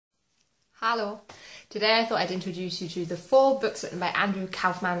Hello. Today I thought I'd introduce you to the 4 books written by Andrew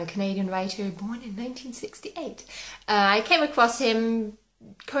Kaufman, a Canadian writer born in 1968. I came across him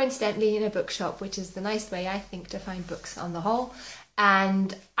coincidentally in a bookshop, which is the nice way I think to find books on the whole,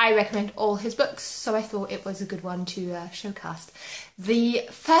 and I recommend all his books, so I thought it was a good one to showcast. The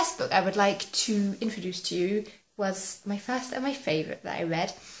first book I would like to introduce to you was my first and my favourite that I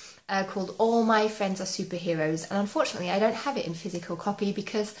read, called All My Friends Are Superheroes, and unfortunately I don't have it in physical copy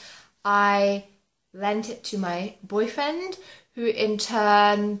because I lent it to my boyfriend, who in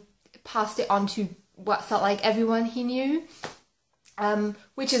turn passed it on to what felt like everyone he knew,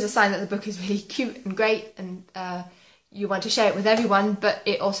 which is a sign that the book is really cute and great and you want to share it with everyone, but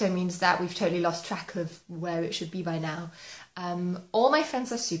it also means that we've totally lost track of where it should be by now. All My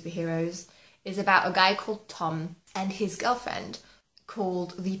Friends Are Superheroes is about a guy called Tom and his girlfriend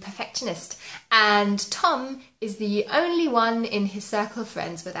called the Perfectionist, and Tom is the only one in his circle of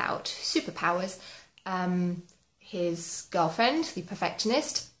friends without superpowers. His girlfriend, the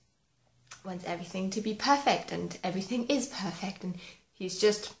Perfectionist, wants everything to be perfect, and everything is perfect, and he's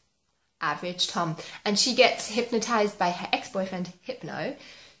just average Tom. And she gets hypnotized by her ex-boyfriend, Hypno,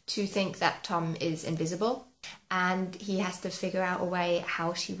 to think that Tom is invisible, and he has to figure out a way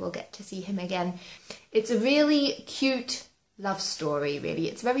how she will get to see him again. It's a really cute love story, really.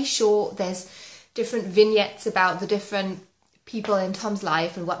 It's very short. There's different vignettes about the different people in Tom's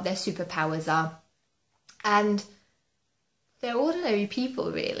life and what their superpowers are. And they're ordinary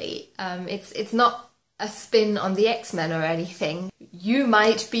people, really. It's not a spin on the X-Men or anything. You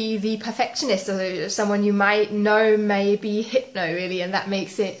might be the Perfectionist, or someone you might know may be Hypno, really, and that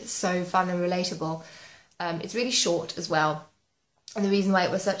makes it so fun and relatable. It's really short as well. And the reason why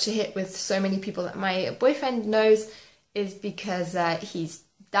it was such a hit with so many people that my boyfriend knows is because he's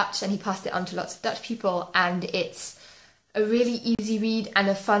Dutch and he passed it on to lots of Dutch people, and it's a really easy read and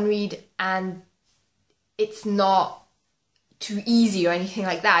a fun read, and it's not too easy or anything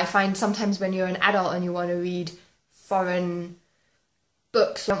like that. I find sometimes when you're an adult and you want to read foreign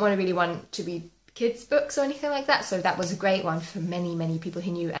books, you don't really want to read kids' books or anything like that, so that was a great one for many people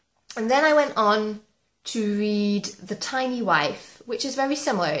he knew. And then I went on to read The Tiny Wife, which is very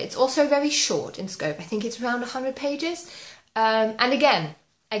similar. It's also very short in scope. I think it's around 100 pages. And again,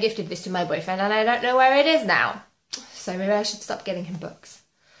 I gifted this to my boyfriend and I don't know where it is now. So maybe I should stop getting him books.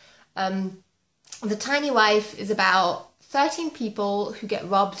 The Tiny Wife is about 13 people who get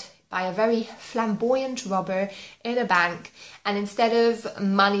robbed by a very flamboyant robber in a bank, and instead of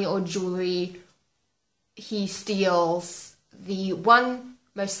money or jewellery, he steals the one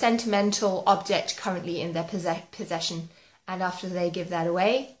most sentimental object currently in their possession, and after they give that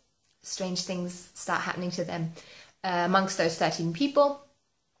away, strange things start happening to them. Amongst those 13 people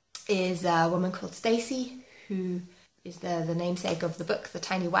is a woman called Stacy, who is the namesake of the book, The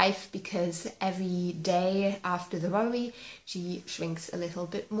Tiny Wife, because every day after the robbery, she shrinks a little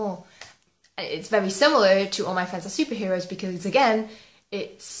bit more. It's very similar to All My Friends Are Superheroes because, again,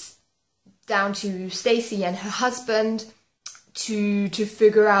 it's down to Stacy and her husband to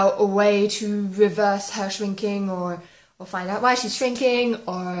figure out a way to reverse her shrinking, or find out why she's shrinking,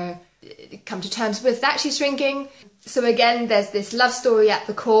 or come to terms with that she's shrinking. So again, there's this love story at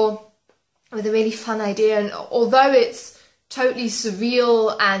the core with a really fun idea, and although it's totally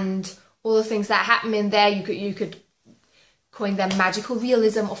surreal and all the things that happen in there, you could coin them magical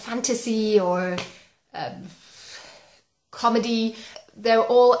realism or fantasy or comedy. They're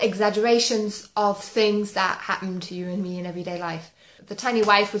all exaggerations of things that happen to you and me in everyday life. The Tiny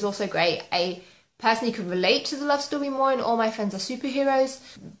Wife was also great. I personally could relate to the love story more in All My Friends Are Superheroes,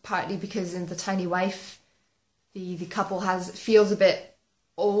 partly because in The Tiny Wife, the couple feels a bit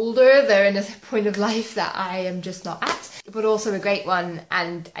older. They're in a point of life that I am just not at, but also a great one,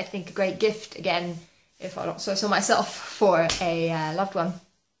 and I think a great gift, again, if I don't say so myself, for a loved one.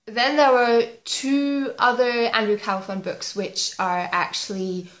 Then there were 2 other Andrew Kaufman books which are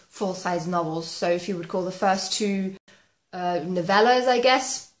actually full-size novels. So if you would call the first 2 novellas, I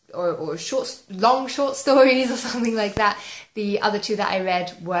guess, or long short stories or something like that. The other 2 that I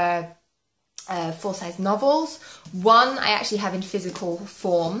read were full-size novels. One I actually have in physical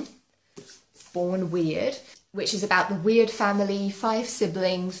form, Born Weird, which is about the Weird family, 5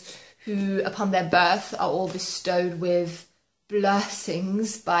 siblings who, upon their birth, are all bestowed with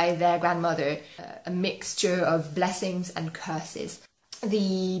blessings by their grandmother, a mixture of blessings and curses.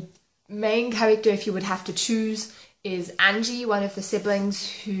 The main character, if you would have to choose, is Angie, one of the siblings,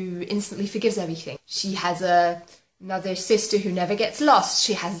 who instantly forgives everything. She has another sister who never gets lost.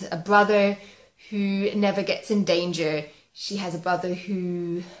 She has a brother who never gets in danger. She has a brother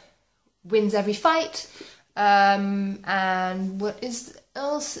who wins every fight. And what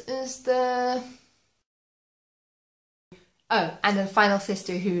else is there? Oh, and the final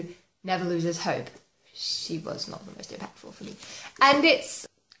sister who never loses hope. She was not the most impactful for me. And it's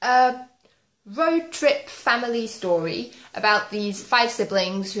a road trip family story about these 5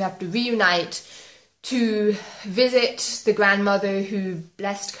 siblings who have to reunite to visit the grandmother who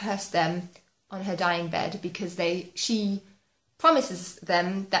blessed cursed them on her dying bed, because she promises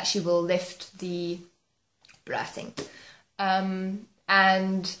them that she will lift the blessing.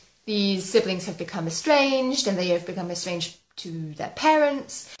 And these siblings have become estranged, and they have become estranged to their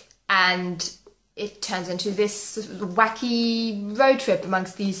parents, and it turns into this wacky road trip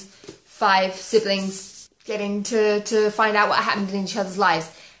amongst these 5 siblings, getting to find out what happened in each other's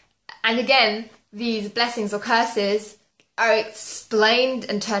lives. And again, these blessings or curses are explained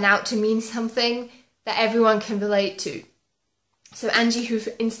and turn out to mean something that everyone can relate to. So Angie, who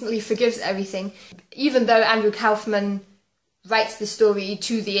instantly forgives everything, even though Andrew Kaufman writes the story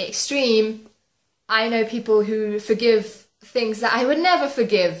to the extreme, I know people who forgive things that I would never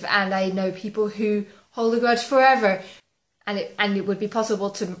forgive, and I know people who hold a grudge forever. And it would be possible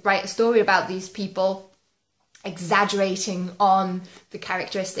to write a story about these people, exaggerating on the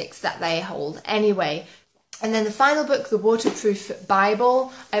characteristics that they hold anyway. And then the final book, The Waterproof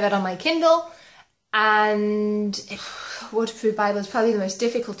Bible, I read on my Kindle, and Waterproof Bible is probably the most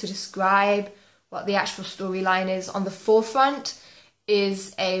difficult to describe what the actual storyline is. On the forefront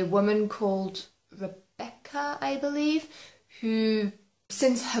is a woman called Rebecca, I believe, who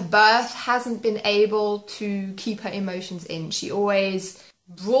since her birth hasn't been able to keep her emotions in. She always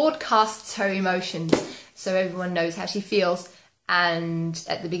broadcasts her emotions so everyone knows how she feels. And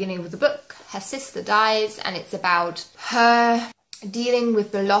at the beginning of the book, her sister dies, and it's about her dealing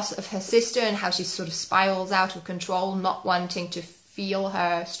with the loss of her sister and how she sort of spirals out of control, not wanting to feel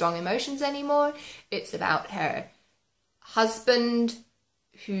her strong emotions anymore. It's about her husband,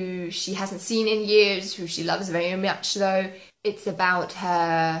 who she hasn't seen in years, who she loves very much though. It's about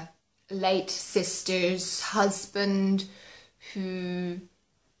her late sister's husband, who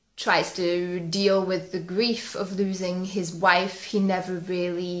tries to deal with the grief of losing his wife he never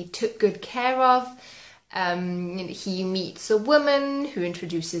really took good care of. He meets a woman who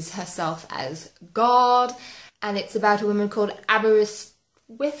introduces herself as God, and it's about a woman called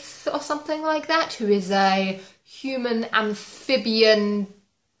Aberystwyth or something like that, who is a human amphibian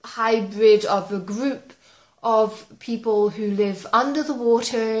hybrid of a group of people who live under the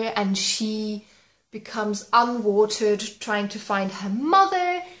water, and she becomes unwatered trying to find her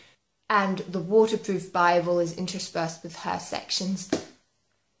mother, and the Waterproof Bible is interspersed with her sections.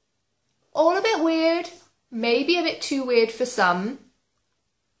 All a bit weird, maybe a bit too weird for some.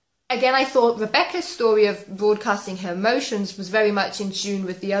 Again, I thought Rebecca's story of broadcasting her emotions was very much in tune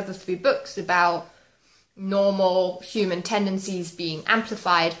with the other 3 books about normal human tendencies being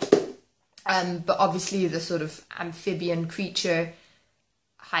amplified. But obviously the sort of amphibian creature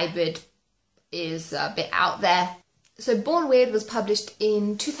hybrid is a bit out there. So Born Weird was published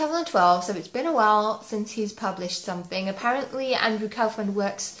in 2012, so it's been a while since he's published something. Apparently Andrew Kaufman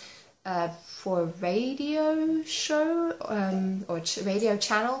works for a radio show or radio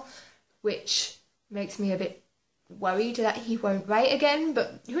channel, which makes me a bit worried that he won't write again,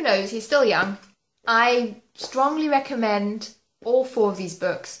 but who knows, he's still young. I strongly recommend all 4 of these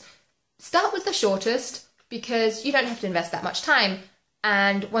books. Start with the shortest, because you don't have to invest that much time,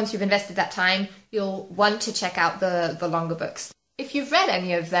 and once you've invested that time, you'll want to check out the longer books. If you've read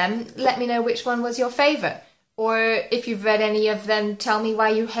any of them, let me know which one was your favourite, or if you've read any of them, tell me why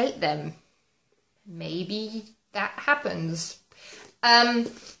you hate them. Maybe that happens. I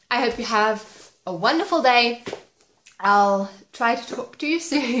hope you have a wonderful day. I'll try to talk to you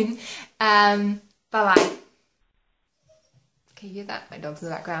soon. Bye-bye. Okay, you hear that? My dog's in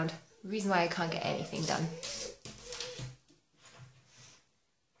the background. Reason why I can't get anything done.